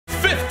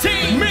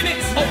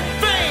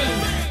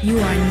You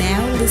are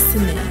now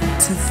listening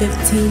to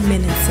 15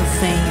 Minutes of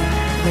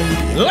Fame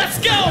Radio. Let's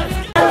go!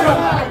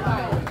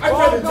 I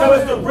tried to tell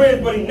us the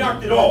bridge, but he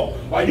knocked it off.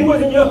 While you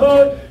was in your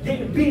hood,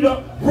 getting beat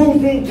up,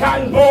 bruising,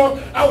 cotton balls,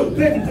 I was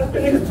busy just the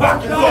niggas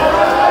pockets off.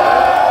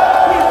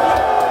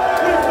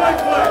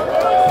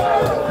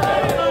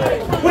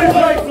 What is life like? What is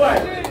life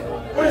like?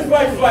 What is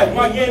life like?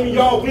 Miami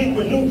all week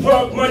with new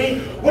drug money.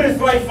 What is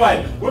life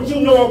like? What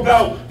you know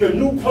about the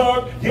new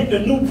plug, getting the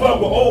new plug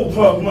with old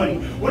drug money?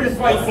 What is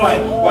life like?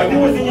 While you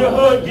was in your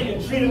hood,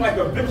 getting treated like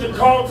a bitch of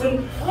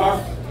Carlton,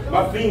 my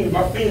fiends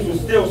were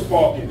still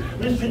sparking.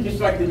 We treat this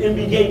like the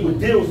NBA with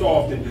deals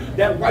often.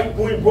 That white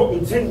boy brought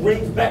me 10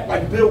 rings back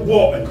like Bill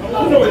Walton.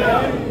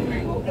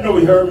 You know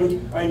he heard me.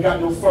 I ain't got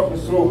no fucking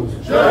swords.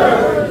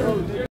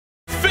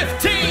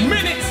 15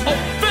 Minutes of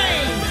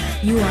Fame!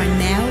 You are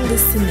now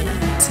listening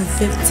to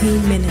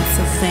 15 Minutes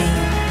of Fame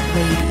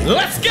Radio.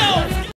 Let's go!